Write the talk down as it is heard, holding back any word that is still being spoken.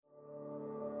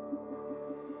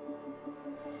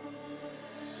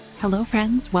Hello,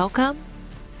 friends. Welcome.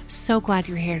 So glad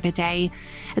you're here today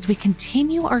as we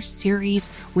continue our series,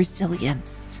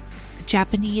 Resilience,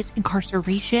 Japanese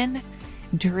Incarceration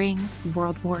During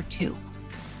World War II.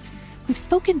 We've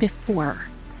spoken before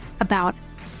about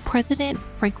President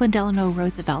Franklin Delano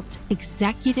Roosevelt's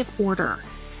Executive Order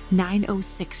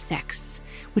 9066,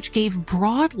 which gave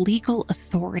broad legal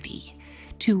authority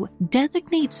to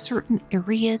designate certain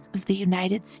areas of the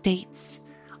United States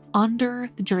under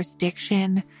the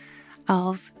jurisdiction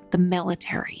of the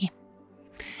military.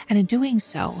 And in doing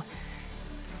so,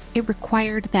 it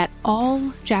required that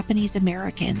all Japanese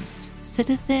Americans,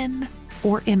 citizen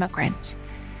or immigrant,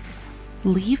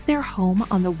 leave their home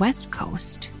on the West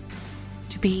Coast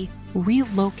to be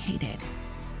relocated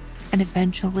and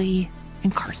eventually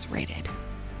incarcerated.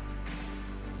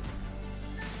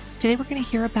 Today we're going to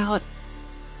hear about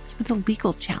some of the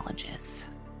legal challenges,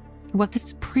 what the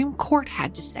Supreme Court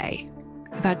had to say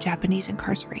about Japanese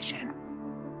incarceration.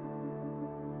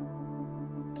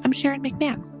 I'm Sharon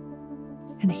McMahon,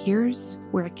 and here's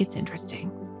where it gets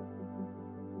interesting.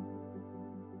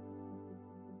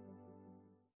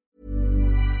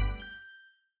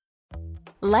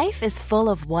 Life is full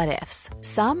of what-ifs.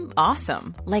 Some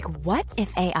awesome, like what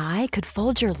if AI could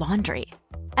fold your laundry?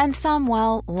 And some,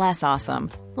 well, less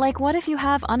awesome, like what if you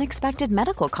have unexpected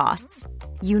medical costs?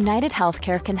 United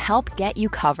Healthcare can help get you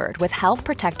covered with Health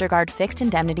Protector Guard fixed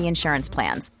indemnity insurance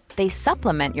plans. They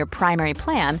supplement your primary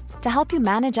plan to help you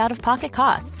manage out-of-pocket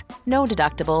costs. No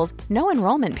deductibles, no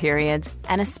enrollment periods,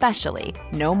 and especially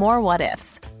no more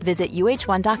what-ifs. Visit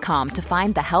uh1.com to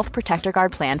find the Health Protector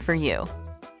Guard plan for you.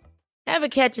 Ever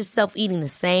catch yourself eating the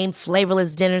same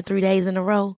flavorless dinner 3 days in a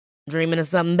row? Dreaming of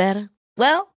something better?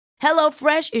 Well,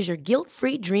 HelloFresh is your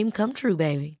guilt-free dream come true,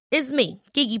 baby. It's me,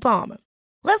 Keke Palmer.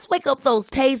 Let's wake up those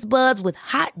taste buds with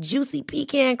hot, juicy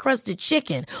pecan-crusted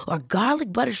chicken or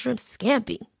garlic butter shrimp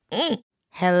scampi.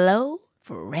 Hello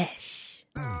Fresh.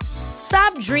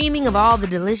 Stop dreaming of all the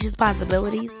delicious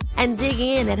possibilities and dig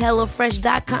in at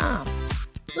HelloFresh.com.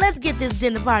 Let's get this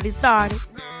dinner party started.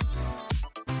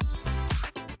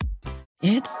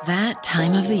 It's that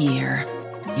time of the year.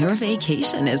 Your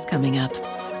vacation is coming up.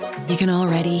 You can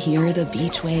already hear the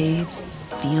beach waves,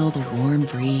 feel the warm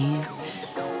breeze,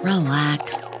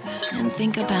 relax, and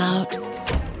think about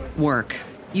work.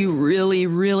 You really,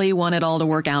 really want it all to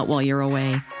work out while you're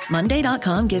away.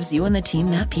 Monday.com gives you and the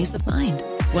team that peace of mind.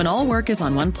 When all work is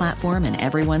on one platform and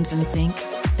everyone's in sync,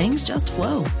 things just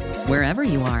flow. Wherever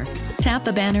you are, tap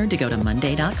the banner to go to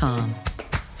Monday.com.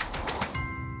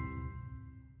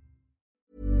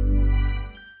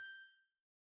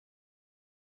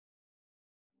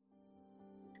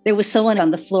 There was someone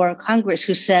on the floor of Congress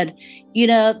who said,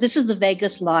 this is the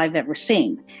vaguest law I've ever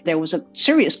seen. There was a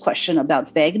serious question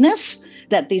about vagueness,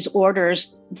 that these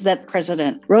orders, that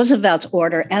President Roosevelt's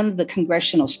order and the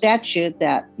congressional statute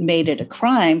that made it a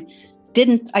crime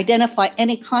didn't identify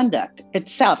any conduct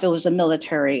itself. It was a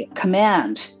military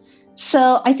command.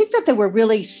 So I think that there were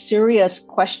really serious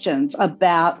questions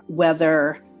about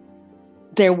whether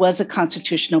there was a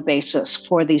constitutional basis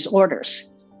for these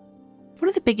orders. One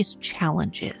of the biggest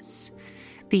challenges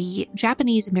the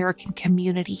Japanese American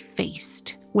community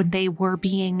faced when they were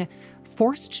being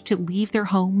forced to leave their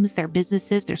homes, their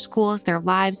businesses, their schools, their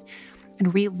lives,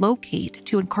 and relocate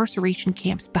to incarceration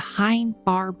camps behind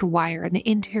barbed wire in the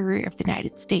interior of the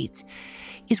United States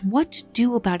is what to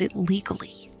do about it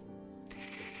legally.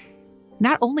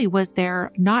 Not only was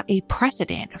there not a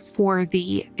precedent for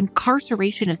the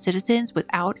incarceration of citizens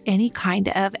without any kind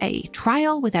of a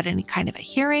trial, without any kind of a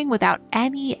hearing, without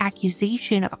any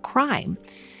accusation of a crime,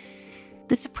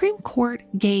 the Supreme Court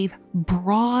gave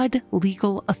broad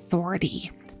legal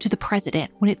authority to the president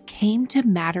when it came to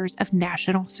matters of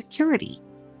national security.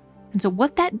 And so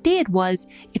what that did was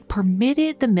it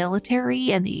permitted the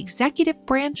military and the executive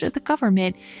branch of the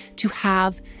government to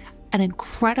have an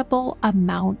incredible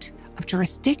amount of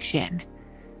jurisdiction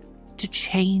to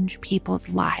change people's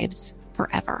lives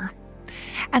forever.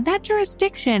 And that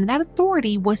jurisdiction, that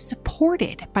authority was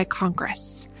supported by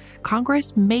Congress.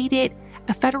 Congress made it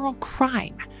a federal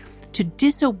crime to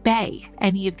disobey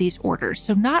any of these orders.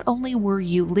 So not only were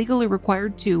you legally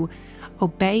required to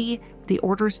obey the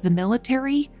orders of the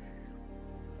military,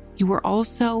 you were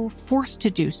also forced to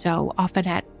do so, often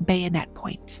at bayonet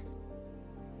point.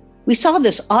 We saw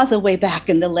this all the way back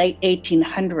in the late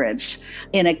 1800s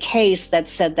in a case that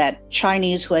said that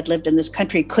Chinese who had lived in this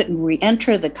country couldn't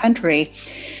re-enter the country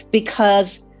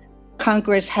because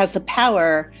Congress has the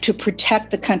power to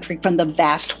protect the country from the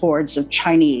vast hordes of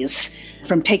Chinese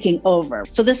from taking over.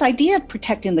 So this idea of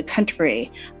protecting the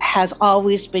country has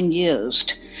always been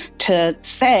used to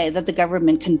say that the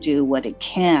government can do what it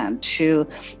can to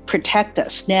protect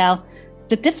us. Now,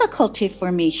 the difficulty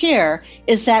for me here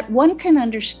is that one can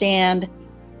understand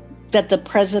that the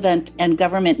president and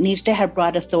government needs to have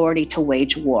broad authority to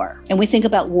wage war. And we think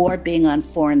about war being on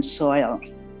foreign soil.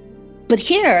 But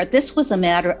here, this was a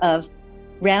matter of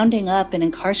rounding up and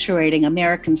incarcerating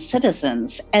American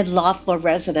citizens and lawful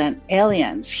resident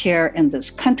aliens here in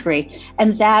this country.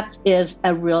 And that is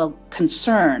a real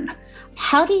concern.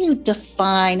 How do you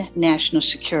define national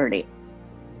security?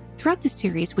 Throughout the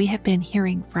series, we have been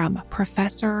hearing from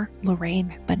Professor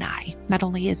Lorraine Banae. Not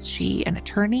only is she an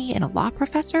attorney and a law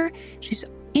professor, she's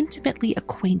intimately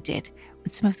acquainted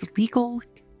with some of the legal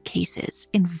cases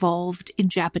involved in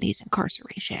Japanese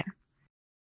incarceration.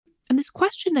 And this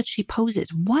question that she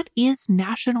poses, what is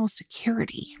national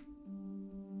security?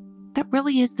 That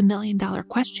really is the million-dollar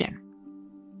question.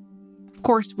 Of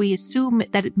course, we assume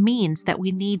that it means that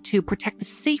we need to protect the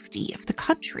safety of the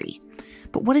country.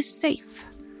 But what is safe?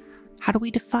 How do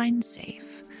we define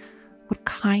safe? What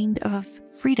kind of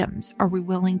freedoms are we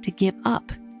willing to give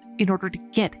up in order to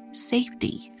get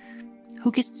safety?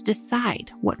 Who gets to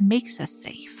decide what makes us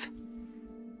safe?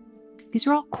 These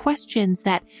are all questions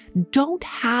that don't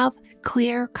have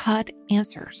clear-cut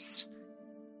answers.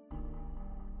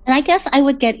 And I guess I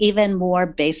would get even more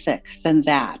basic than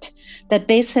that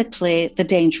basically the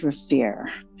danger of fear,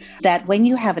 that when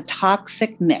you have a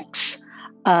toxic mix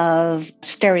of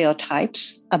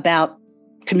stereotypes about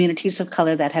communities of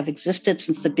color that have existed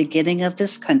since the beginning of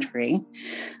this country,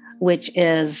 which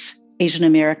is Asian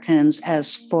Americans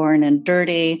as foreign and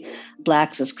dirty,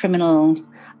 Blacks as criminal,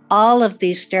 all of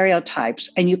these stereotypes,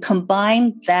 and you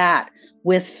combine that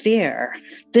with fear,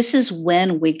 this is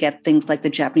when we get things like the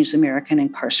Japanese American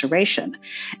incarceration.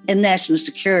 And national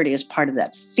security is part of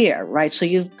that fear, right? So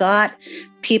you've got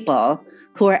people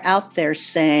who are out there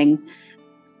saying,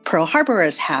 Pearl Harbor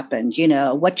has happened,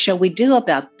 what shall we do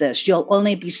about this? You'll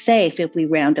only be safe if we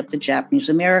round up the Japanese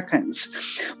Americans.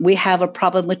 We have a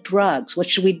problem with drugs. What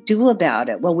should we do about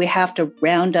it? Well, we have to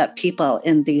round up people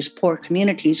in these poor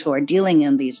communities who are dealing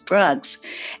in these drugs.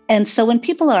 And so when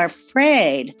people are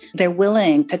afraid, they're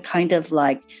willing to kind of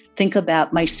think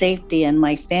about my safety and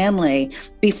my family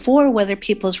before whether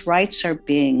people's rights are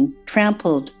being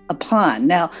trampled upon.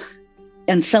 Now,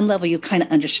 on some level, you kind of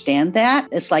understand that.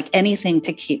 It's like anything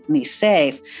to keep me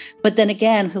safe. But then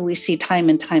again, who we see time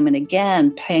and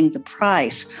again paying the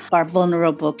price are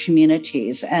vulnerable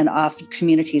communities, and often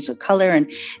communities of color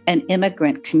and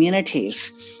immigrant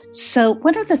communities. So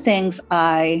one of the things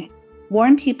I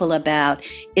warn people about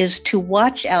is to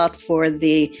watch out for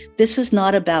this is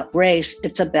not about race,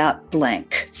 it's about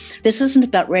blank. This isn't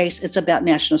about race, it's about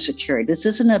national security. This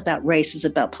isn't about race, it's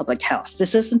about public health.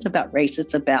 This isn't about race,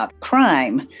 it's about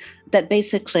crime, that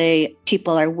basically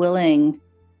people are willing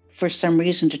for some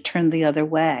reason to turn the other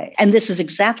way. And this is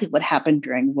exactly what happened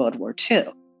during World War II.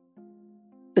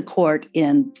 The court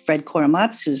in Fred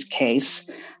Korematsu's case,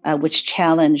 which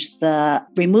challenged the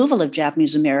removal of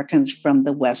Japanese Americans from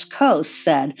the West Coast,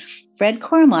 said Fred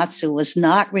Korematsu was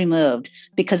not removed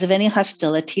because of any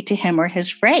hostility to him or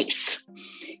his race.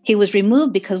 He was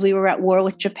removed because we were at war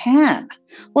with Japan.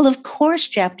 Well, of course,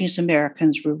 Japanese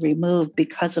Americans were removed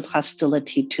because of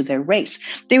hostility to their race.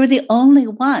 They were the only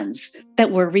ones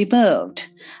that were removed.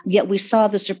 Yet we saw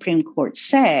the Supreme Court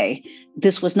say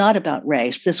this was not about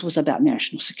race, this was about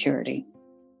national security.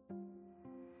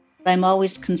 I'm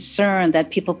always concerned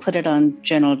that people put it on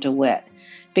General DeWitt,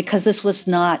 because this was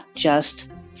not just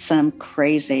some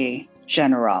crazy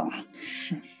general.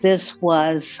 This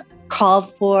was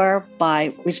called for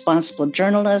by responsible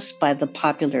journalists, by the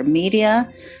popular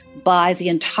media, by the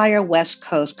entire West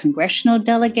Coast congressional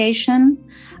delegation,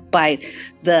 by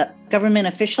the government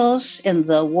officials in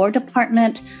the War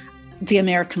Department, the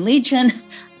American Legion,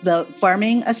 the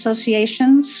farming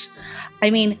associations.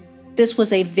 I mean, this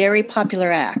was a very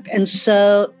popular act. And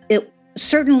so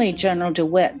certainly General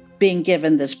DeWitt being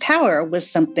given this power was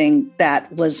something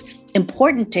that was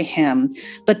important to him,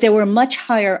 but there were much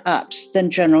higher ups than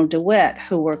General DeWitt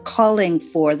who were calling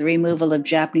for the removal of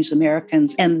Japanese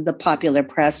Americans and the popular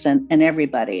press and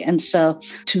everybody. And so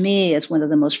to me, it's one of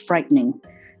the most frightening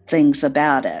things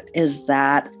about it is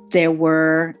that there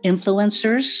were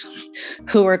influencers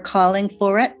who were calling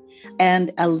for it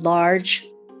and a large,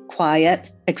 quiet,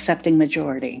 accepting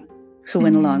majority who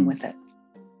went along with it.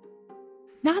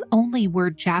 Not only were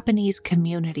Japanese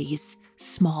communities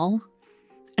small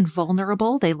and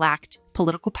vulnerable, they lacked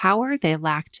political power, they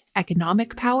lacked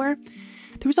economic power,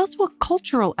 there was also a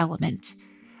cultural element.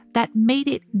 that made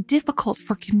it difficult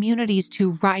for communities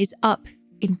to rise up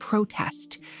in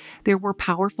protest. There were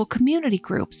powerful community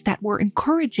groups that were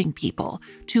encouraging people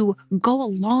to go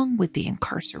along with the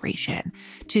incarceration,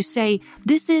 to say,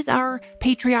 this is our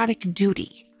patriotic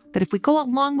duty, that if we go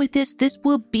along with this, this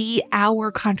will be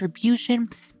our contribution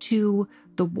to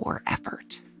the war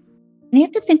effort. You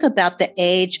have to think about the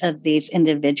age of these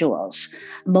individuals.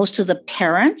 Most of the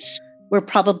parents were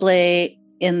probably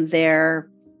in their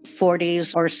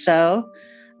 40s or so,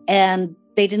 and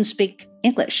they didn't speak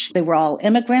English. They were all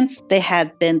immigrants. They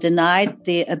had been denied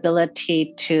the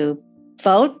ability to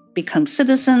vote, become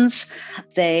citizens.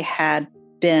 They had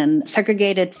been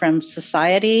segregated from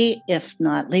society, if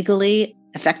not legally,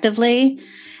 effectively,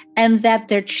 and that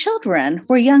their children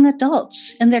were young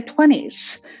adults in their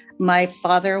 20s. My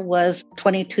father was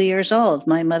 22 years old.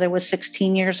 My mother was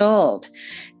 16 years old.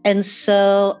 And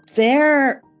so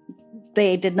they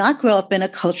did not grow up in a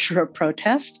culture of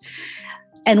protest.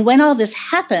 And when all this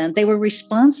happened, they were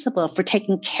responsible for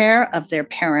taking care of their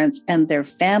parents and their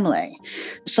family.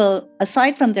 So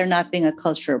aside from there not being a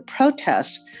culture of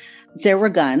protest, there were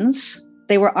guns,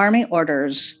 they were army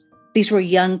orders, these were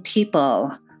young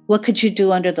people. What could you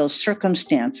do under those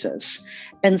circumstances?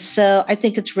 And so I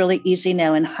think it's really easy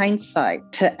now in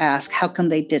hindsight to ask, how come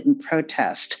they didn't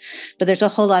protest? But there's a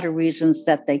whole lot of reasons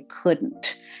that they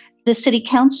couldn't. The city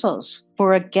councils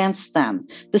were against them.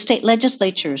 The state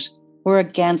legislatures were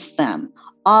against them.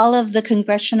 All of the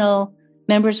congressional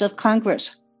members of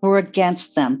Congress were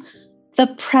against them. The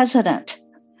president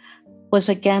was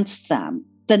against them.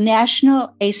 The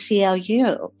National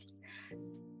ACLU,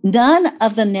 none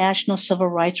of the national civil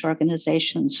rights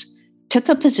organizations took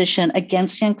a position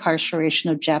against the incarceration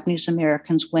of Japanese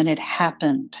Americans when it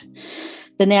happened.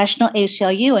 The National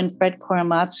ACLU in Fred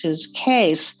Korematsu's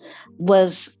case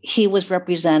was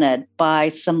represented by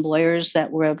some lawyers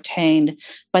that were obtained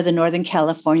by the Northern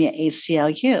California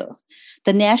ACLU.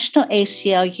 The National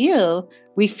ACLU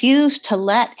refused to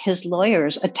let his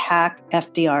lawyers attack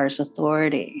FDR's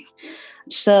authority.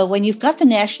 So when you've got the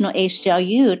National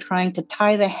ACLU trying to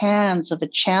tie the hands of a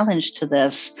challenge to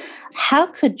this, how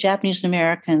could Japanese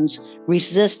Americans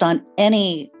resist on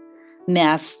any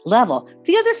mass level?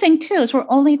 The other thing, too, is we're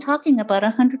only talking about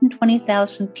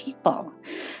 120,000 people,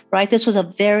 right? This was a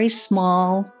very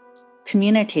small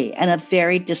community and a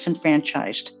very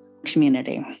disenfranchised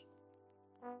community.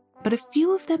 But a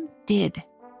few of them did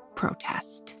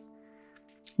protest.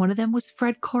 One of them was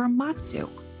Fred Korematsu.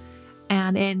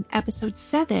 And in episode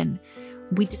 7,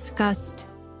 we discussed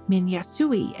Min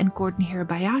Yasui and Gordon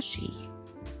Hirabayashi.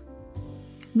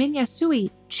 Min Yasui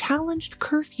challenged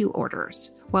curfew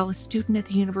orders while a student at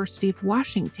the University of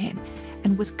Washington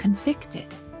and was convicted.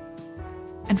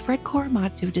 And Fred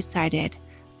Korematsu decided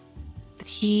that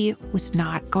he was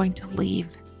not going to leave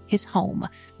his home,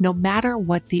 no matter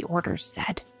what the orders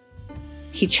said.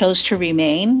 He chose to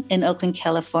remain in Oakland,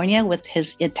 California with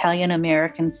his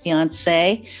Italian-American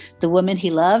fiancée, the woman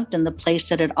he loved and the place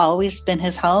that had always been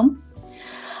his home.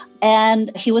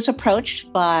 And he was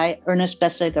approached by Ernest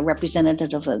Bessig, a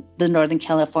representative of the Northern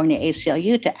California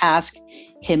ACLU, to ask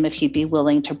him if he'd be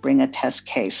willing to bring a test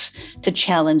case to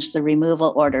challenge the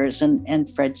removal orders. And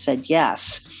Fred said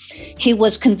yes. He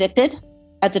was convicted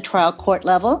at the trial court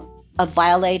level of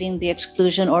violating the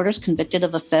exclusion orders, convicted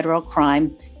of a federal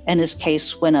crime, and his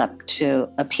case went up to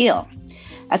appeal.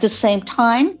 At the same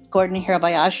time, Gordon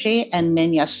Hirabayashi and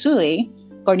Min Yasui,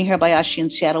 Gordon Hirabayashi in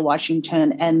Seattle,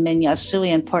 Washington, and Min Yasui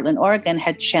in Portland, Oregon,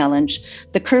 had challenged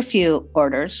the curfew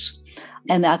orders.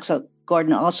 And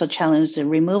Gordon also challenged the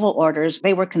removal orders.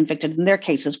 They were convicted, and their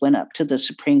cases went up to the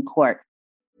Supreme Court.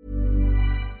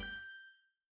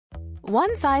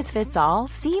 One size fits all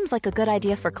seems like a good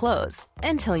idea for clothes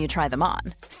until you try them on.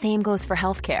 Same goes for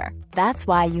healthcare. That's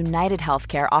why United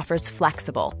Healthcare offers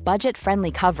flexible,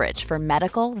 budget-friendly coverage for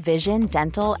medical, vision,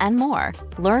 dental, and more.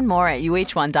 Learn more at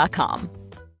uh1.com.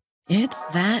 It's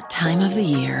that time of the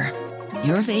year.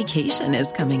 Your vacation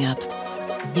is coming up.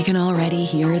 You can already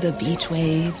hear the beach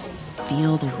waves,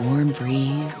 feel the warm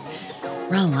breeze,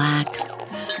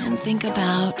 relax, and think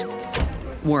about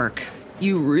work.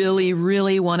 You really,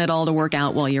 really want it all to work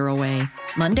out while you're away.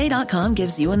 Monday.com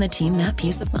gives you and the team that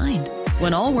peace of mind.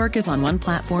 When all work is on one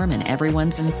platform and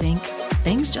everyone's in sync,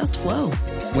 things just flow.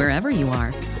 Wherever you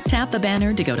are, tap the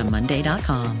banner to go to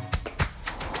Monday.com.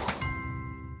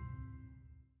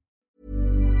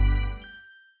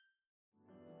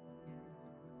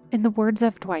 In the words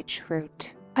of Dwight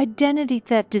Schrute, identity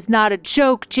theft is not a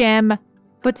joke, Jim.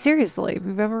 But seriously, if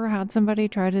you've ever had somebody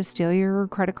try to steal your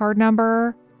credit card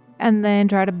number and then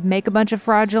try to make a bunch of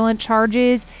fraudulent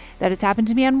charges, that has happened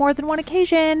to me on more than one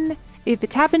occasion. If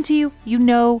it's happened to you, you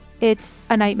know it's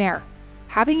a nightmare.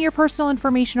 Having your personal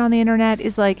information on the internet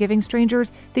is like giving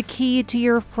strangers the key to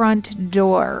your front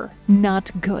door.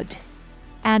 Not good.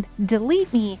 And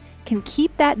Delete Me can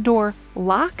keep that door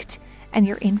locked and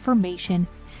your information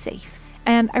safe.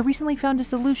 And I recently found a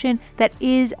solution that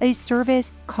is a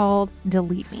service called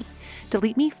Delete Me.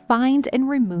 Delete Me finds and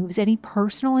removes any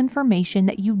personal information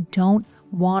that you don't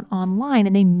want online,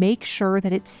 and they make sure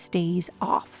that it stays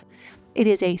off. It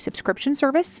is a subscription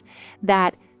service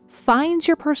that finds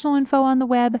your personal info on the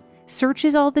web,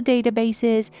 searches all the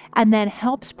databases, and then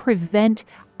helps prevent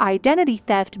identity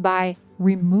theft by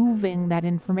removing that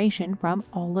information from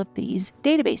all of these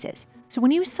databases. So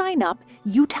when you sign up,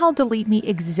 you tell Delete Me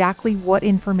exactly what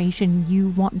information you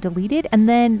want deleted, and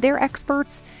then their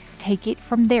experts take it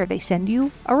from there. They send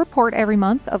you a report every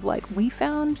month of like, we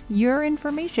found your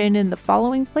information in the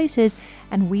following places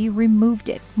and we removed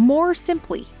it. More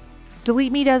simply,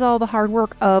 Delete Me does all the hard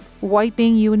work of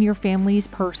wiping you and your family's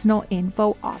personal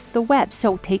info off the web.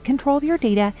 So take control of your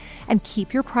data and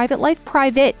keep your private life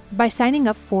private by signing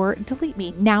up for Delete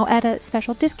Me, now at a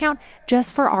special discount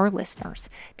just for our listeners.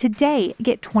 Today,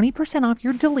 get 20% off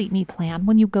your Delete Me plan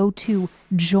when you go to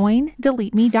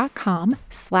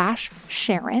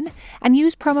joindeleteme.com/Sharon and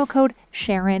use promo code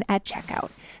Sharon at checkout.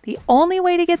 The only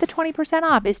way to get the 20%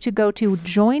 off is to go to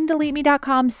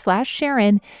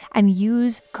joindeleteme.com/Sharon and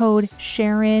use code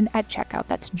Sharon at checkout.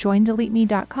 That's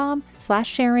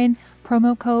joindeleteme.com/Sharon,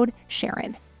 promo code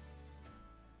Sharon.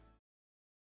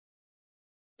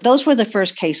 Those were the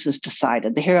first cases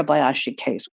decided, the Hirabayashi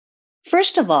case.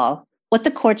 First of all, what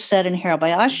the court said in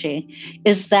Hirabayashi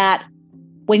is that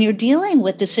when you're dealing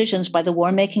with decisions by the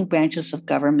war-making branches of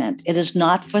government, it is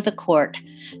not for the court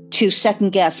to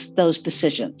second-guess those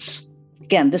decisions.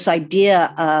 Again, this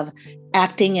idea of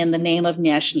acting in the name of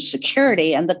national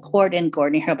security, and the court in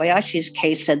Gordon Hirabayashi's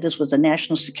case said this was a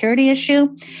national security issue,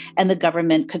 and the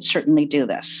government could certainly do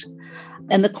this.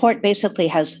 And the court basically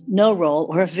has no role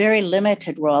or a very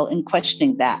limited role in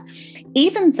questioning that.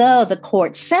 Even though the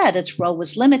court said its role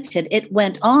was limited, it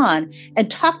went on and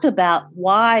talked about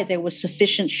why there was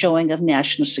sufficient showing of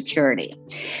national security.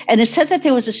 And it said that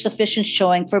there was a sufficient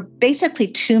showing for basically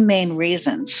two main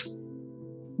reasons.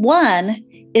 One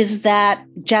is that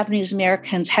Japanese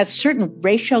Americans have certain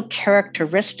racial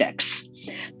characteristics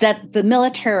that the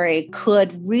military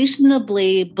could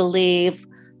reasonably believe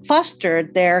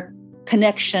fostered their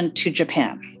connection to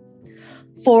Japan.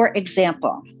 For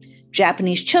example,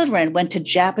 Japanese children went to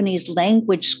Japanese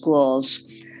language schools,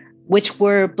 which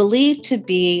were believed to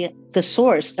be the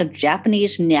source of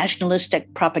Japanese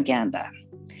nationalistic propaganda.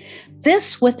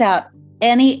 This without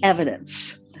any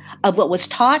evidence of what was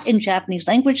taught in Japanese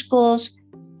language schools,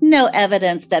 no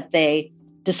evidence that they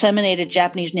disseminated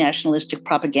Japanese nationalistic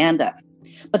propaganda.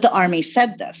 But the Army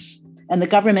said this, and the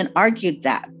government argued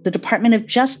that. The Department of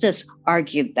Justice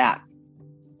argued that.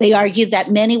 They argued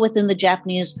that many within the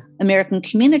Japanese American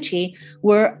community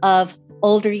were of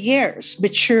older years,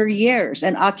 mature years,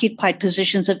 and occupied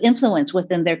positions of influence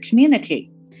within their community.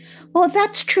 Well,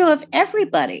 that's true of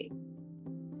everybody.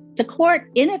 The court,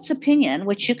 in its opinion,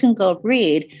 which you can go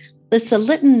read, lists a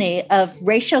litany of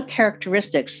racial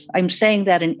characteristics, I'm saying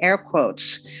that in air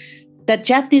quotes, that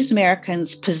Japanese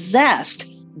Americans possessed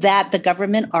that the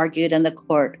government argued and the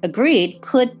court agreed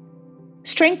could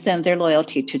strengthen their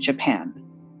loyalty to Japan.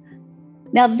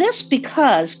 Now, this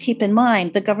because, keep in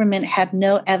mind, the government had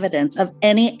no evidence of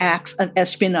any acts of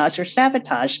espionage or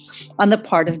sabotage on the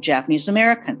part of Japanese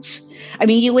Americans. I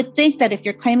mean, you would think that if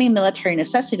you're claiming military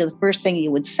necessity, the first thing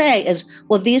you would say is,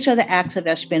 well, these are the acts of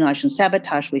espionage and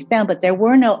sabotage we found, but there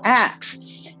were no acts.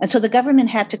 And so the government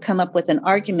had to come up with an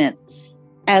argument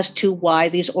as to why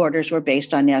these orders were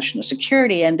based on national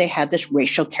security. And they had this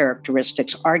racial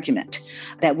characteristics argument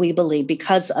that we believe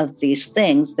because of these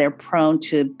things, they're prone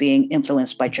to being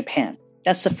influenced by Japan.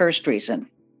 That's the first reason.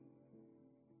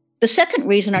 The second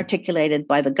reason articulated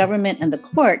by the government and the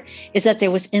court is that there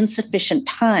was insufficient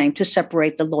time to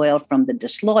separate the loyal from the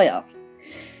disloyal.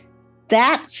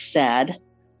 That said,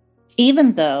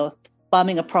 even though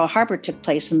bombing of Pearl Harbor took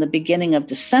place in the beginning of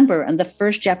December, and the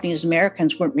first Japanese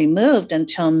Americans weren't removed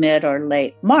until mid or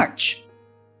late March.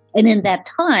 And in that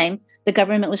time, the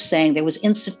government was saying there was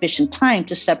insufficient time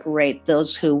to separate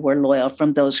those who were loyal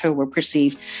from those who were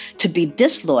perceived to be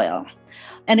disloyal.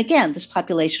 And again, this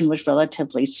population was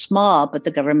relatively small, but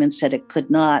the government said it could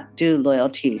not do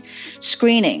loyalty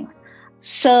screening.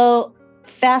 So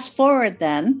fast forward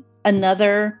then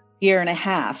another year and a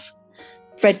half.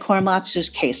 Fred Korematsu's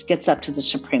case gets up to the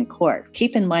Supreme Court.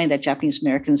 Keep in mind that Japanese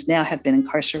Americans now have been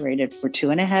incarcerated for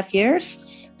 2.5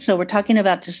 years. So we're talking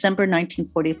about December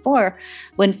 1944,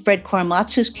 when Fred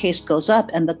Korematsu's case goes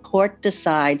up and the court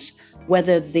decides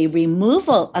whether the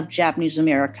removal of Japanese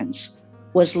Americans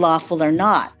was lawful or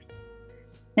not.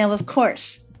 Now, of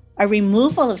course, a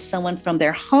removal of someone from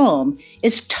their home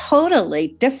is totally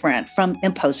different from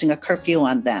imposing a curfew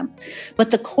on them. But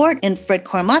the court in Fred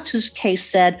Korematsu's case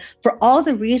said, for all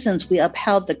the reasons we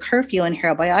upheld the curfew in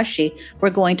Hirabayashi, we're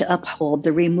going to uphold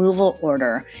the removal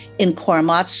order in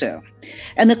Korematsu.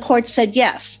 And the court said,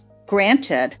 yes,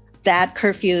 granted, that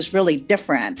curfew is really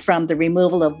different from the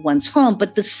removal of one's home,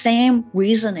 but the same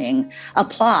reasoning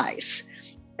applies.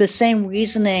 The same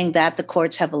reasoning that the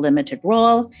courts have a limited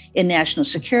role in national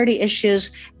security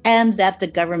issues and that the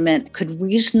government could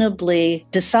reasonably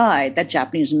decide that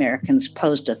Japanese Americans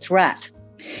posed a threat.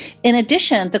 In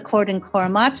addition, the court in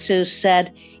Korematsu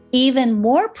said even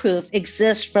more proof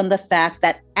exists from the fact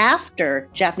that after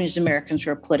Japanese Americans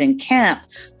were put in camp,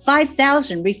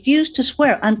 5,000 refused to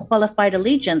swear unqualified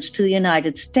allegiance to the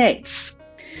United States.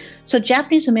 So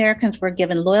Japanese Americans were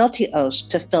given loyalty oaths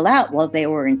to fill out while they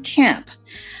were in camp.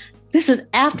 This is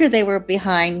after they were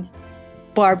behind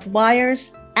barbed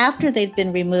wires, after they'd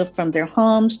been removed from their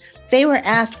homes. They were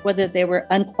asked whether they were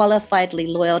unqualifiedly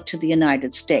loyal to the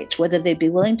United States, whether they'd be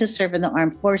willing to serve in the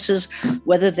armed forces,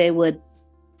 whether they would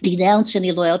denounce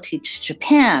any loyalty to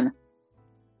Japan.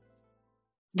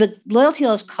 The loyalty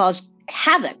oaths caused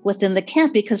havoc within the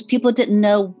camp because people didn't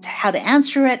know how to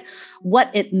answer it, what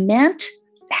it meant,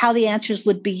 how the answers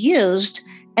would be used.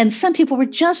 And some people were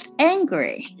just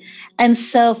angry. And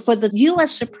so for the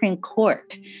U.S. Supreme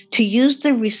Court to use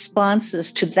the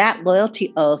responses to that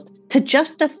loyalty oath to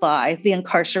justify the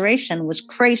incarceration was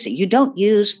crazy. You don't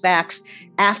use facts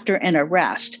after an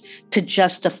arrest to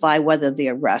justify whether the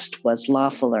arrest was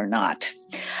lawful or not.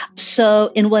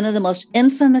 So in one of the most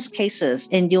infamous cases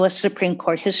in U.S. Supreme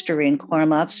Court history in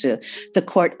Korematsu, the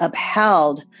court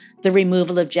upheld the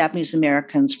removal of Japanese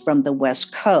Americans from the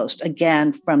West Coast,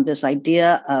 again, from this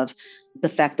idea of the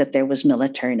fact that there was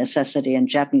military necessity and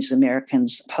Japanese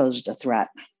Americans posed a threat.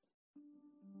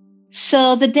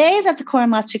 So the day that the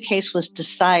Korematsu case was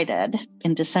decided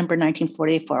in December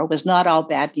 1944 was not all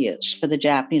bad news for the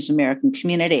Japanese American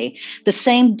community. The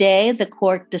same day, the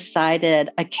court decided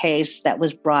a case that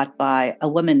was brought by a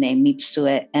woman named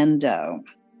Mitsue Endo.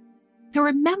 Now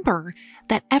remember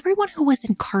that everyone who was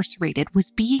incarcerated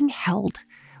was being held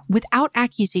without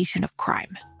accusation of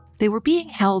crime. They were being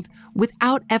held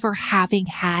without ever having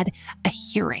had a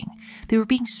hearing. They were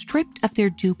being stripped of their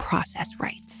due process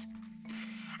rights.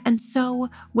 And so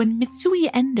when Mitsue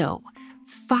Endo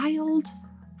filed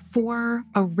for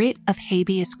a writ of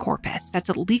habeas corpus, that's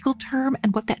a legal term,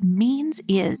 and what that means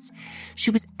is she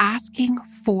was asking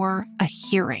for a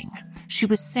hearing. She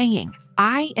was saying,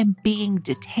 I am being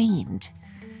detained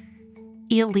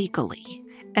illegally,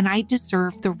 and I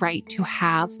deserve the right to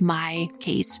have my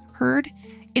case heard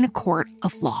in a court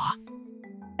of law.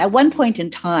 At one point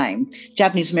in time,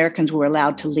 Japanese Americans were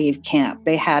allowed to leave camp.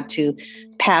 They had to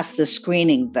pass the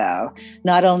screening, though,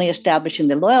 not only establishing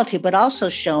the loyalty, but also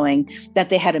showing that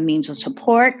they had a means of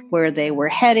support, where they were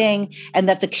heading, and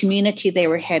that the community they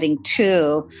were heading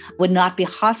to would not be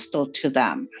hostile to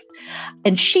them.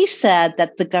 And she said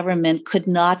that the government could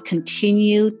not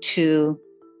continue to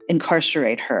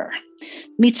incarcerate her.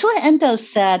 Mitsue Endo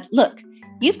said, look,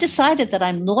 you've decided that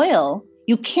I'm loyal.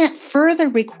 You can't further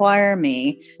require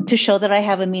me to show that I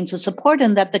have a means of support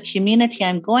and that the community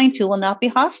I'm going to will not be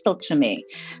hostile to me.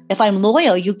 If I'm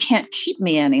loyal, you can't keep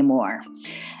me anymore.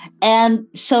 And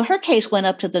so her case went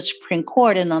up to the Supreme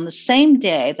Court. And on the same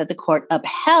day that the court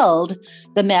upheld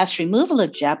the mass removal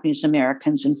of Japanese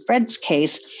Americans in Fred's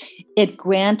case, it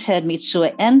granted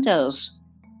Mitsue Endo's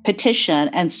petition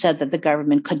and said that the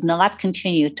government could not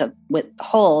continue to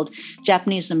withhold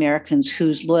Japanese Americans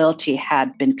whose loyalty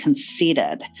had been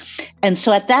conceded. And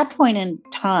so at that point in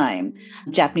time,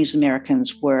 Japanese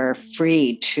Americans were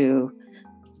free to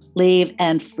leave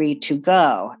and free to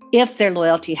go if their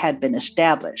loyalty had been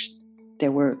established.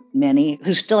 There were many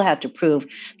who still had to prove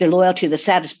their loyalty to the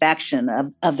satisfaction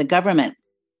of the government.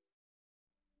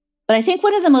 But I think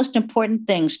one of the most important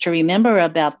things to remember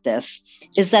about this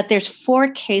is that there's 4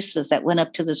 cases that went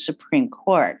up to the Supreme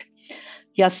Court.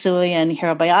 Yasui and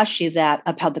Hirabayashi that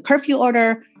upheld the curfew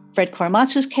order, Fred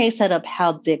Korematsu's case that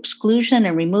upheld the exclusion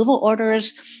and removal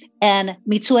orders, and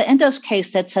Mitsue Endo's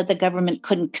case that said the government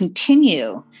couldn't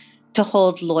continue to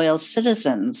hold loyal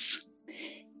citizens.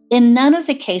 In none of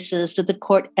the cases did the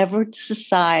court ever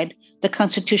decide the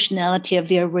constitutionality of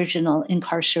the original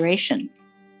incarceration.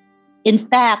 In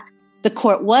fact, the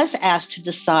court was asked to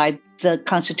decide the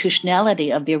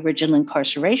constitutionality of the original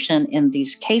incarceration in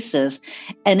these cases,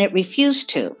 and it refused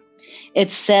to.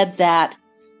 It said that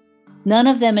none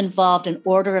of them involved an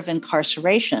order of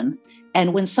incarceration,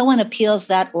 and when someone appeals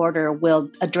that order, we'll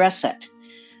address it.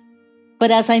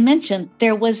 But as I mentioned,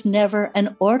 there was never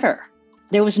an order.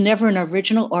 There was never an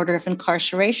original order of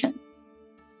incarceration.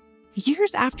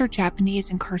 Years after Japanese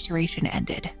incarceration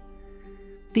ended,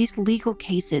 these legal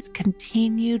cases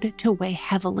continued to weigh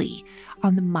heavily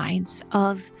on the minds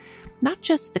of not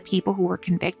just the people who were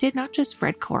convicted, not just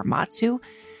Fred Korematsu,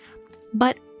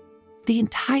 but the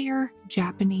entire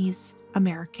Japanese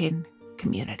American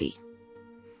community.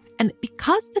 And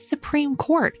because the Supreme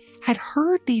Court had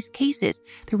heard these cases,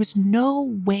 there was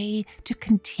no way to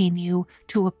continue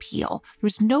to appeal. There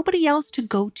was nobody else to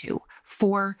go to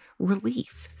for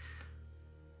relief.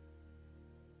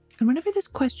 And whenever this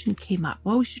question came up,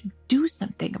 well, we should do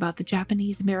something about the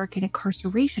Japanese American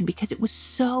incarceration because it was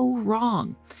so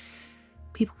wrong.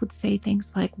 People would say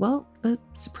things like, well, the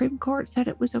Supreme Court said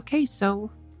it was okay,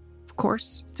 so of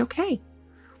course it's okay.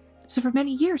 So for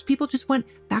many years, people just went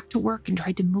back to work and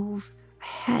tried to move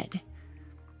ahead.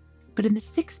 But in the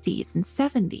 60s and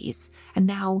 70s, and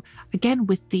now again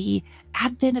with the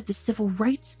advent of the civil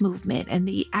rights movement and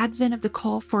the advent of the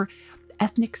call for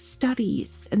ethnic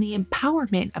studies and the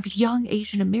empowerment of young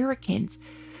Asian Americans,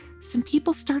 some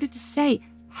people started to say,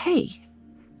 hey,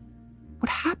 what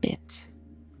happened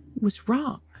was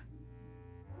wrong.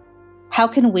 How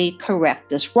can we correct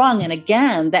this wrong? And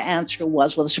again, the answer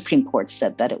was, well, the Supreme Court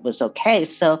said that it was okay.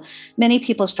 So many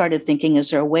people started thinking,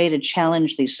 is there a way to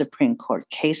challenge these Supreme Court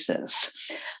cases?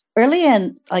 Early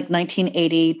in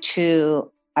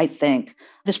 1982, I think,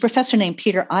 this professor named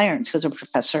Peter Irons, who was a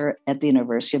professor at the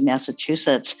University of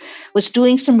Massachusetts, was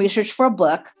doing some research for a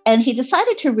book, and he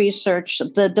decided to research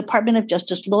the Department of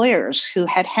Justice lawyers who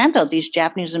had handled these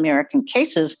Japanese American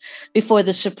cases before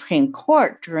the Supreme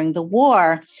Court during the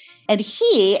war. And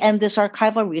he and this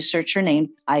archival researcher named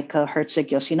Aiko Herzog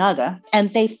Yoshinaga, and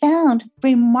they found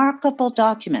remarkable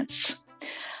documents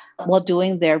while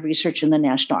doing their research in the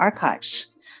National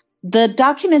Archives. The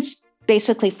documents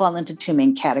basically fall into two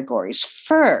main categories.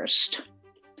 First,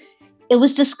 it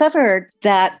was discovered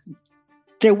that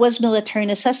there was military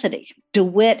necessity.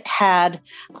 DeWitt had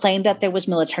claimed that there was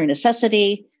military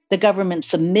necessity. The government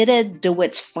submitted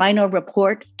DeWitt's final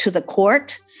report to the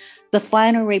court. The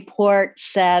final report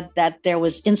said that there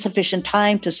was insufficient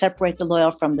time to separate the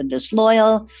loyal from the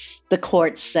disloyal. The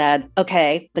court said,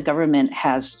 okay, the government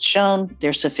has shown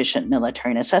there's sufficient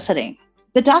military necessity.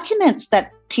 The documents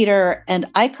that Peter and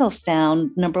Aiko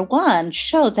found, number one,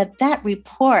 showed that that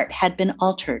report had been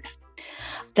altered.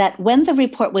 That when the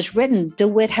report was written,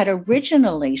 DeWitt had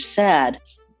originally said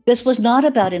this was not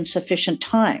about insufficient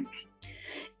time.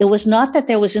 It was not that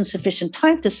there was insufficient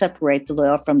time to separate the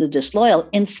loyal from the disloyal.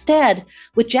 Instead,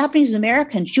 with Japanese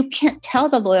Americans, you can't tell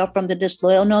the loyal from the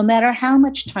disloyal no matter how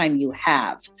much time you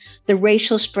have. The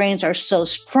racial strains are so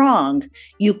strong,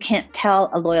 you can't tell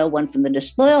a loyal one from the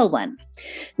disloyal one.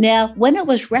 Now, when it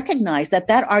was recognized that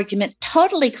that argument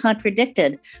totally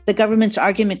contradicted the government's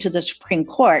argument to the Supreme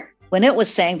Court, when it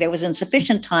was saying there was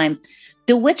insufficient time,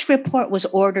 DeWitt's report was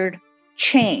ordered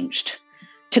changed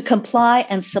to comply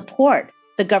and support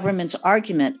the government's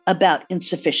argument about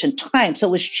insufficient time. So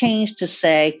it was changed to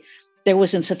say there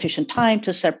was insufficient time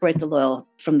to separate the loyal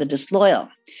from the disloyal.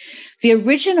 The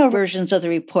original versions of the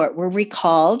report were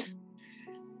recalled.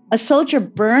 A soldier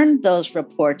burned those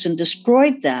reports and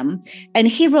destroyed them. And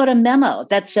he wrote a memo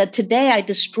that said, today I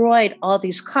destroyed all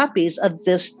these copies of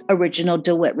this original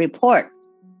DeWitt report.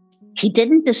 He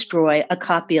didn't destroy a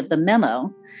copy of the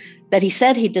memo that he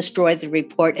said he destroyed the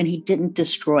report, and he didn't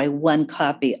destroy one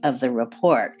copy of the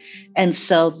report. And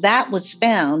so that was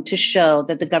found to show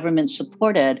that the government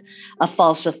supported a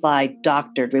falsified,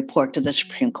 doctored report to the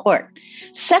Supreme Court.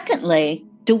 Secondly,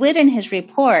 DeWitt in his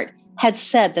report had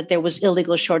said that there was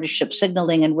illegal short-of-ship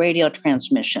signaling and radio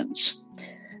transmissions.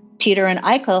 Peter and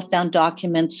Aiko found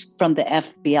documents from the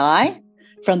FBI,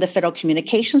 from the Federal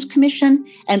Communications Commission,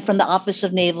 and from the Office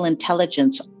of Naval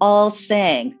Intelligence, all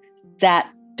saying that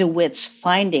DeWitt's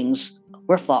findings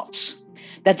were false,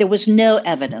 that there was no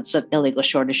evidence of illegal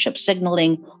short-of-ship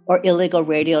signaling or illegal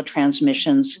radio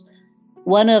transmissions.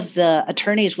 One of the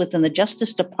attorneys within the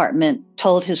Justice Department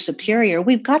told his superior,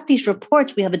 we've got these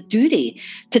reports, we have a duty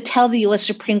to tell the U.S.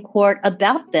 Supreme Court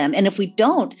about them. And if we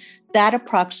don't, that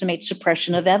approximates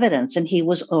suppression of evidence. And he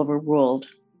was overruled.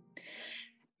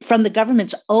 From the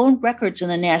government's own records in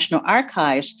the National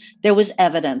Archives, there was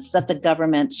evidence that the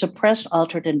government suppressed,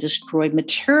 altered, and destroyed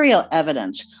material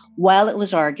evidence while it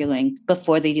was arguing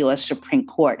before the U.S. Supreme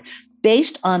Court.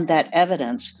 Based on that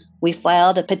evidence, we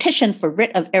filed a petition for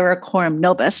writ of error coram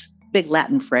nobis, big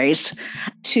Latin phrase,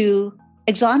 to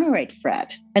exonerate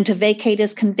Fred and to vacate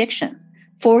his conviction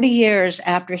 40 years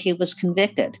after he was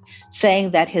convicted,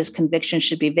 saying that his conviction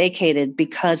should be vacated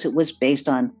because it was based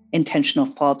on intentional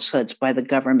falsehoods by the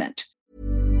government.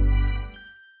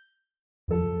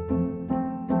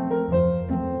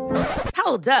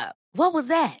 Hold up. What was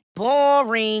that?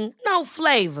 Boring. No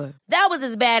flavor. That was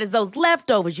as bad as those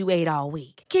leftovers you ate all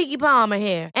week. Keke Palmer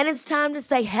here, and it's time to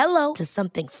say hello to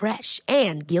something fresh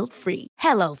and guilt-free.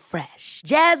 Hello Fresh.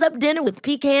 Jazz up dinner with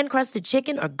pecan-crusted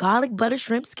chicken or garlic butter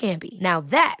shrimp scampi. Now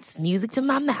that's music to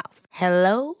my mouth.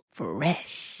 Hello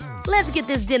Fresh. Let's get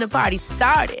this dinner party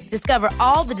started. Discover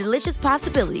all the delicious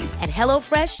possibilities at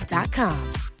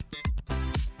hellofresh.com.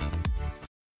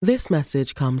 This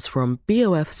message comes from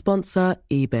BOF sponsor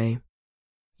eBay.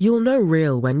 You'll know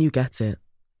real when you get it.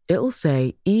 It'll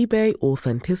say eBay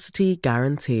Authenticity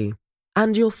Guarantee.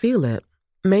 And you'll feel it.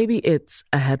 Maybe it's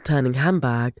a head-turning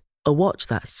handbag, a watch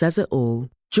that says it all,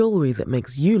 jewelry that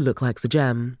makes you look like the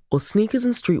gem, or sneakers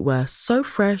and streetwear so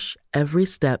fresh every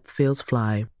step feels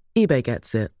fly. eBay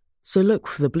gets it. So look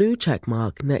for the blue check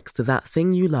mark next to that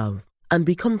thing you love. And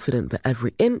be confident that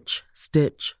every inch,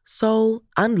 stitch, sole,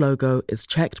 and logo is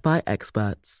checked by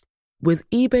experts. With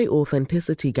eBay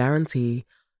Authenticity Guarantee,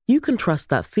 you can trust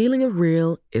that feeling of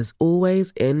real is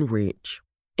always in reach.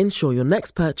 Ensure your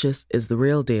next purchase is the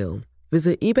real deal.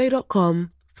 Visit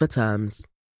eBay.com for terms.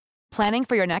 Planning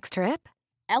for your next trip?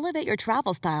 Elevate your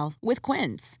travel style with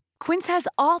Quince. Quince has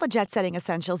all the jet-setting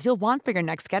essentials you'll want for your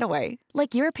next getaway,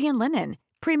 like European linen,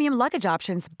 premium luggage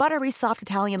options, buttery soft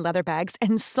Italian leather bags,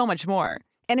 and so much more.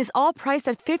 And is all priced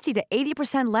at 50 to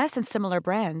 80% less than similar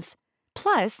brands.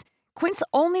 Plus, Quince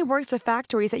only works with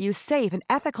factories that use safe and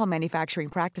ethical manufacturing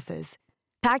practices.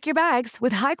 Pack your bags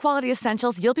with high-quality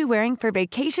essentials you'll be wearing for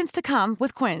vacations to come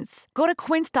with Quince. Go to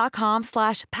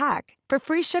quince.com/pack for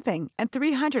free shipping and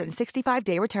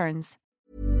 365-day returns.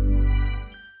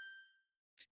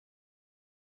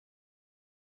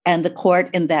 And the court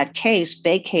in that case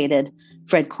vacated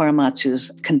Fred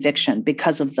Korematsu's conviction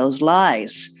because of those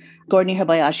lies. Gordon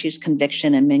Hirabayashi's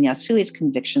conviction and Min Yasui's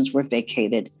convictions were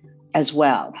vacated as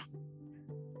well.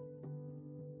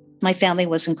 My family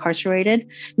was incarcerated.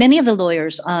 Many of the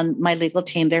lawyers on my legal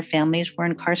team, their families were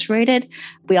incarcerated.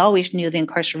 We always knew the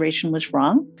incarceration was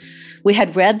wrong. We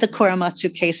had read the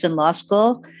Korematsu case in law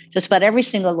school. Just about every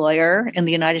single lawyer in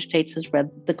the United States has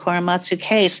read the Korematsu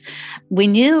case. We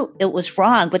knew it was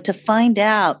wrong, but to find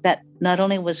out that not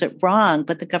only was it wrong,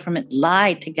 but the government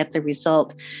lied to get the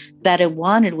result that it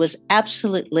wanted was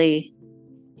absolutely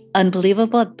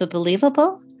unbelievable, but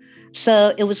believable.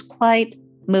 So it was quite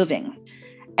moving.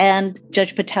 And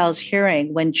Judge Patel's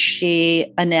hearing, when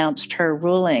she announced her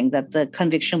ruling that the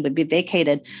conviction would be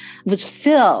vacated, was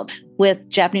filled with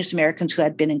Japanese Americans who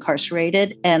had been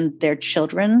incarcerated and their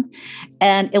children.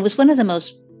 And it was one of the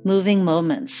most moving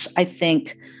moments, I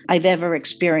think, I've ever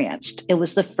experienced. It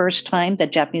was the first time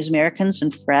that Japanese Americans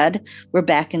and Fred were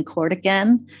back in court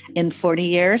again in 40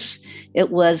 years.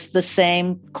 It was the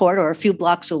same court or a few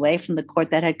blocks away from the court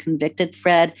that had convicted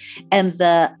Fred. And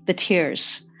the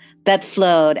tears that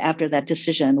flowed after that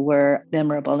decision were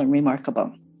memorable and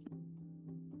remarkable.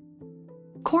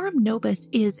 Coram nobis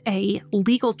is a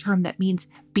legal term that means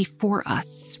before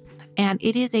us, and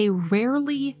it is a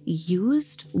rarely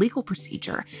used legal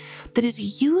procedure that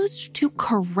is used to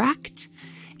correct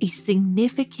a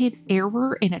significant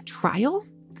error in a trial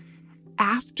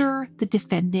after the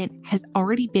defendant has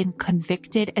already been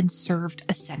convicted and served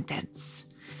a sentence.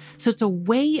 So it's a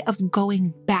way of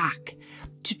going back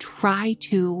to try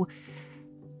to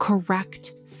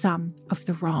correct some of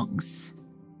the wrongs.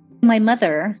 My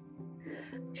mother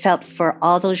felt for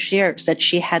all those years that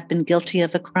she had been guilty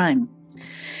of a crime,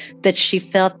 that she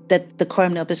felt that the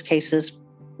Coram nobis cases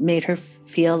made her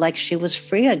feel like she was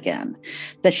free again,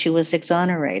 that she was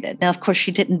exonerated. Now, of course,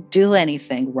 she didn't do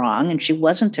anything wrong and she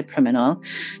wasn't a criminal,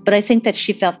 but I think that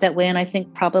she felt that way. And I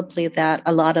think probably that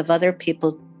a lot of other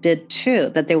people did too,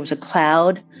 that there was a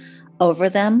cloud over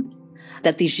them,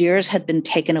 that these years had been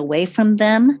taken away from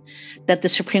them, that the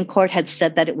Supreme Court had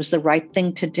said that it was the right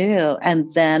thing to do.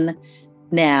 And then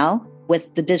now,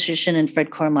 with the decision in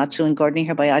Fred Korematsu and Gordon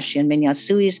Hirabayashi and Min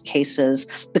Yasui's cases,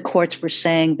 the courts were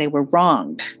saying they were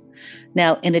wronged.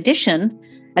 Now, in addition,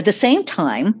 at the same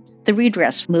time, the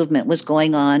redress movement was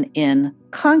going on in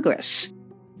Congress.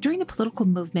 During the political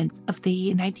movements of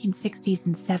the 1960s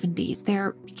and 70s,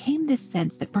 there became this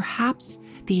sense that perhaps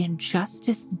the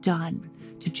injustice done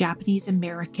to Japanese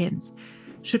Americans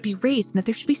should be raised and that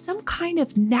there should be some kind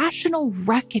of national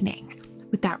reckoning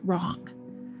with that wrong.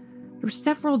 There were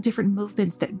several different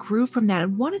movements that grew from that,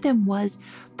 and one of them was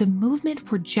the movement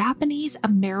for Japanese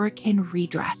American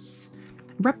redress.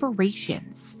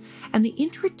 reparations and the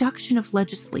introduction of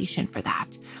legislation for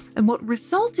that. And what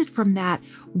resulted from that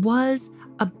was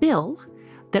a bill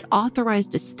that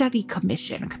authorized a study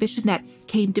commission, a commission that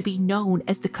came to be known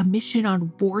as the Commission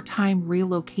on Wartime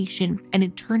Relocation and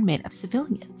Internment of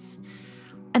Civilians.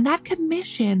 And that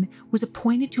commission was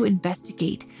appointed to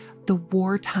investigate the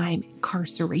wartime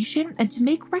incarceration and to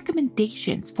make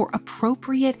recommendations for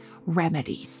appropriate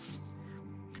remedies.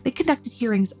 They conducted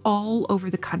hearings all over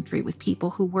the country with people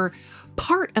who were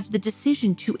part of the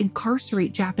decision to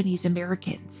incarcerate Japanese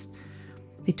Americans.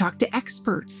 They talked to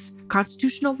experts,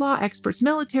 constitutional law experts,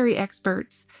 military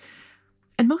experts,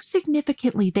 and most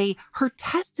significantly, they heard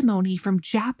testimony from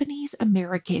Japanese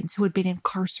Americans who had been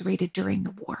incarcerated during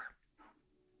the war.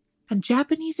 And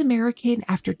Japanese American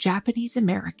after Japanese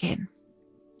American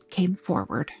came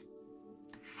forward,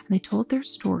 and they told their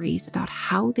stories about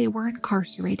how they were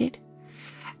incarcerated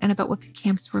and about what the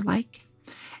camps were like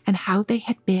and how they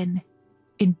had been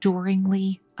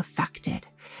enduringly affected.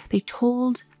 They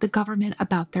told the government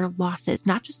about their losses,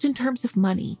 not just in terms of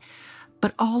money,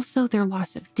 but also their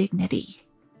loss of dignity.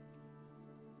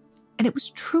 And it was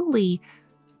truly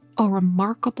a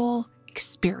remarkable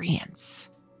experience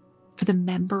for the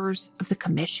members of the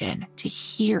commission to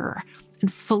hear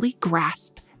and fully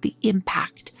grasp the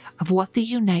impact of what the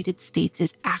United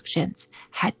States' actions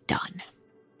had done.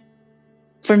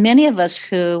 For many of us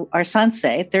who are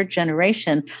Sansei, third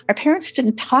generation, our parents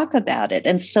didn't talk about it.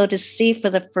 And so to see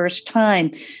for the first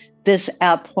time this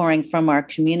outpouring from our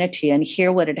community and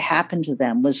hear what had happened to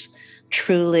them was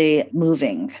truly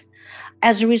moving.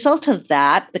 As a result of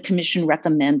that, the commission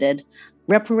recommended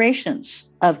reparations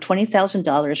of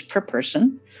 $20,000 per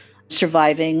person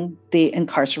surviving the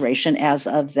incarceration as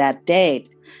of that date,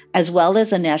 as well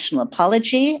as a national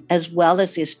apology, as well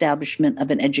as the establishment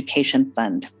of an education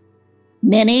fund.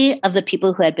 Many of the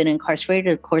people who had been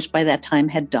incarcerated, of course, by that time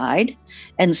had died.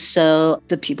 And so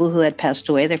the people who had passed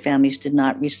away, their families did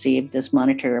not receive this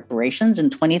monetary reparations.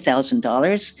 And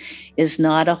 $20,000 is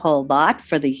not a whole lot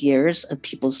for the years of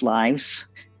people's lives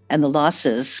and the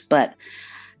losses. But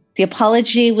the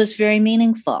apology was very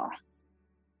meaningful.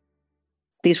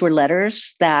 These were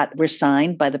letters that were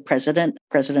signed by the president,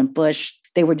 President Bush.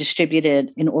 They were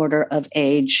distributed in order of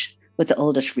age, with the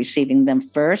oldest receiving them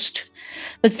first.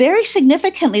 But very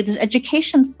significantly, this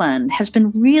education fund has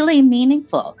been really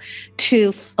meaningful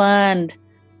to fund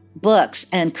books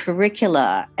and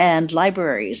curricula and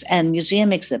libraries and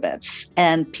museum exhibits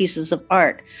and pieces of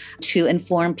art to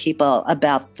inform people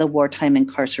about the wartime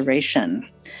incarceration.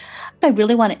 I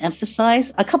really want to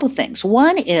emphasize a couple of things.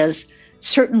 One is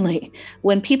certainly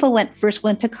when people first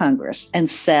went to Congress and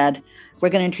said, we're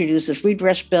going to introduce this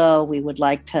redress bill, we would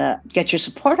like to get your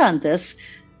support on this,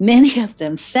 many of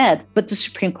them said, but the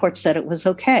Supreme Court said it was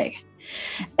okay.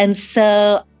 And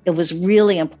so it was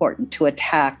really important to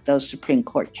attack those Supreme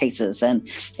Court cases. And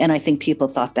I think people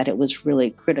thought that it was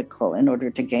really critical in order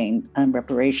to gain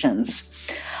reparations.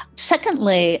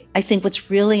 Secondly, I think what's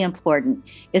really important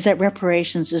is that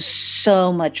reparations is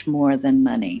so much more than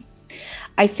money.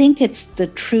 I think it's the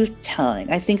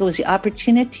truth-telling. I think it was the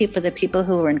opportunity for the people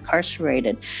who were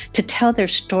incarcerated to tell their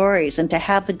stories and to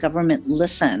have the government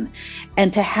listen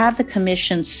and to have the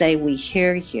commission say, we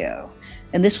hear you.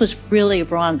 And this was really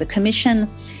wrong. The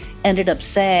commission ended up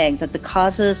saying that the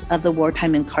causes of the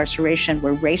wartime incarceration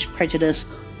were race prejudice,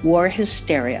 war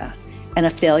hysteria, and a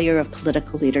failure of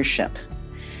political leadership.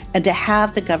 And to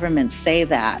have the government say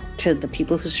that to the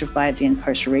people who survived the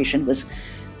incarceration was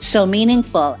so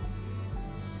meaningful.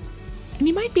 And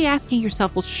you might be asking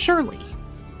yourself, well, surely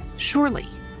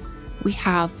we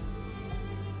have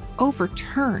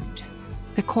overturned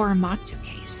the Korematsu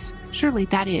case. Surely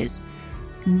that is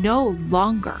no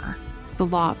longer the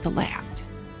law of the land.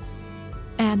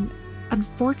 And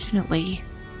unfortunately,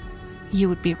 you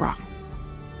would be wrong.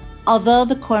 Although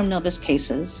the Coram Nobis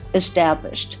cases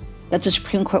established that the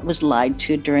Supreme Court was lied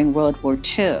to during World War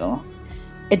II,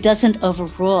 it doesn't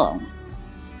overrule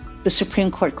the Supreme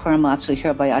Court Korematsu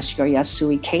Hirabayashi or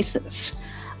Yasui cases.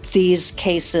 These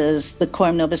cases, the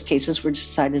Coram Nobis cases, were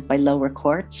decided by lower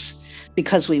courts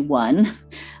because we won.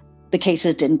 The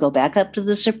cases didn't go back up to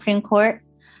the Supreme Court,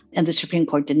 and the Supreme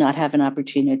Court did not have an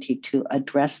opportunity to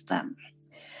address them.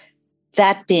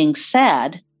 That being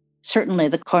said, certainly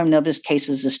the Coram Nobis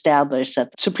cases established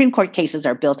that Supreme Court cases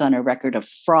are built on a record of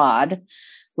fraud,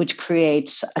 which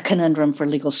creates a conundrum for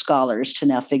legal scholars to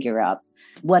now figure out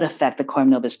what effect the Coram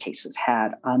Nobis cases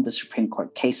had on the Supreme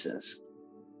Court cases.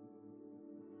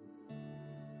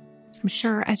 I'm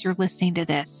sure as you're listening to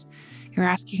this, you're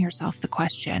asking yourself the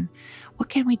question, what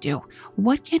can we do?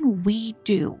 What can we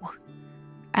do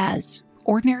as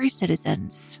ordinary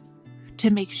citizens to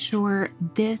make sure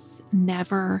this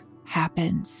never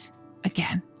happens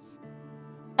again?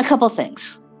 A couple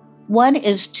things. One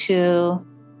is to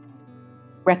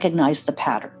recognize the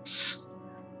patterns.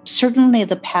 Certainly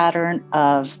the pattern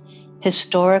of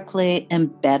historically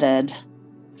embedded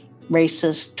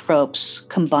racist tropes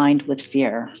combined with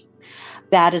fear.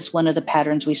 That is one of the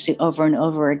patterns we see over and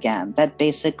over again, that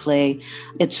basically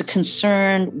it's a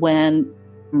concern when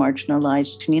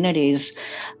marginalized communities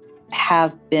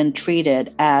have been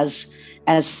treated as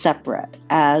separate,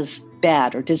 as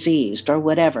bad or diseased or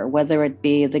whatever, whether it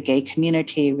be the gay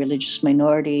community, religious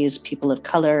minorities, people of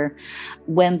color,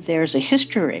 when there's a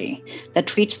history that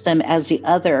treats them as the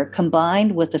other,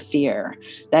 combined with the fear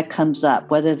that comes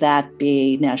up, whether that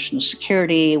be national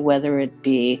security, whether it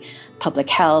be public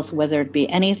health, whether it be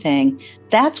anything,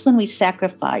 that's when we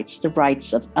sacrifice the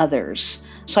rights of others.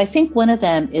 So I think one of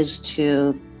them is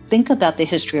to think about the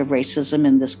history of racism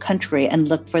in this country and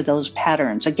look for those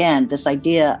patterns. Again, this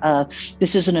idea of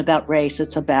this isn't about race,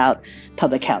 it's about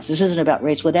public health. This isn't about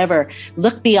race, whatever.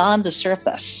 Look beyond the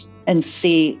surface and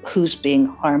see who's being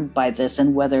harmed by this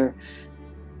and whether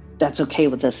that's okay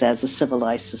with us as a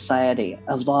civilized society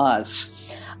of laws.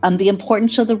 The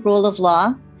importance of the rule of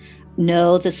law.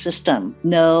 Know the system.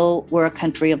 Know we're a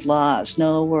country of laws.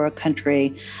 Know we're a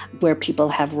country where people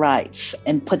have rights,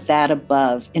 and put that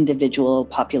above individual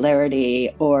popularity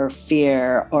or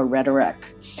fear or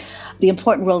rhetoric. The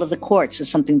important role of the courts is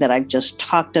something that I've just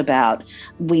talked about.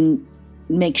 We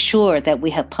make sure that we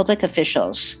have public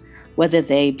officials, whether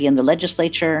they be in the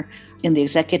legislature, in the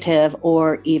executive,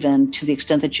 or even to the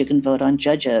extent that you can vote on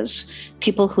judges,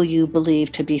 people who you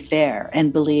believe to be fair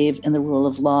and believe in the rule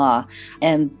of law,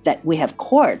 and that we have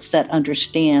courts that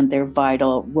understand their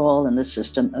vital role in the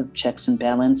system of checks and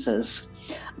balances.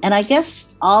 And I guess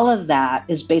all of that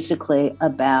is basically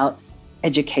about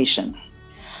education.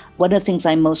 One of the things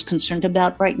I'm most concerned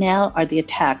about right now are the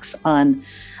attacks on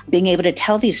being able to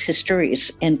tell these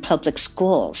histories in public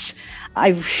schools.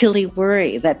 I really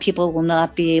worry that people will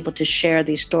not be able to share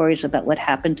these stories about what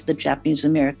happened to the Japanese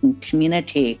American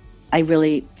community. I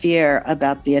really fear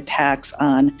about the attacks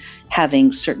on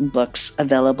having certain books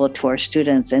available to our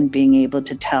students and being able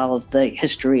to tell the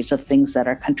histories of things that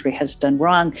our country has done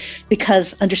wrong,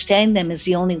 because understanding them is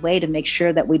the only way to make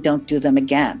sure that we don't do them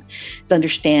again. To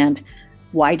understand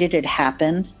why did it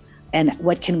happen and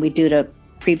what can we do to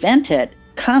prevent it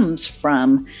comes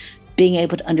from being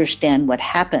able to understand what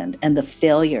happened and the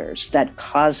failures that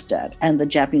caused it. And the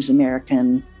Japanese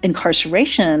American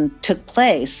incarceration took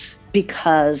place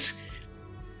because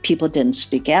people didn't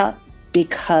speak out,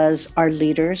 because our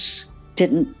leaders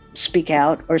didn't speak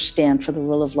out or stand for the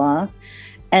rule of law.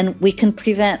 And we can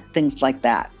prevent things like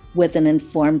that with an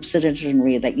informed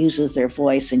citizenry that uses their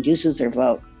voice and uses their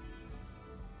vote.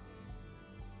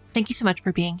 Thank you so much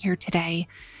for being here today.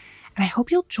 And I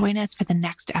hope you'll join us for the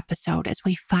next episode as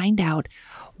we find out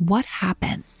what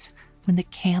happens when the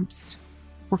camps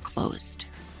were closed.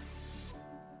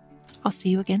 I'll see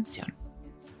you again soon.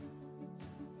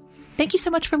 Thank you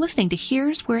so much for listening to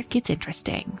Here's Where It Gets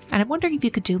Interesting. And I'm wondering if you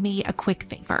could do me a quick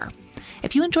favor.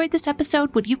 If you enjoyed this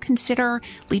episode, would you consider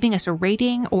leaving us a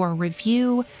rating or a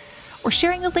review, or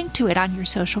sharing a link to it on your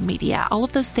social media? All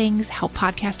of those things help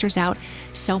podcasters out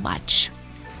so much.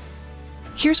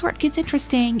 Here's Where It Gets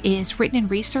Interesting is written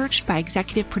and researched by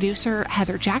executive producer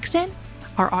Heather Jackson.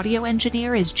 Our audio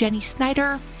engineer is Jenny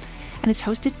Snyder, and is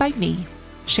hosted by me,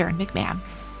 Sharon McMahon.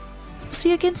 We'll see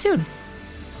you again soon.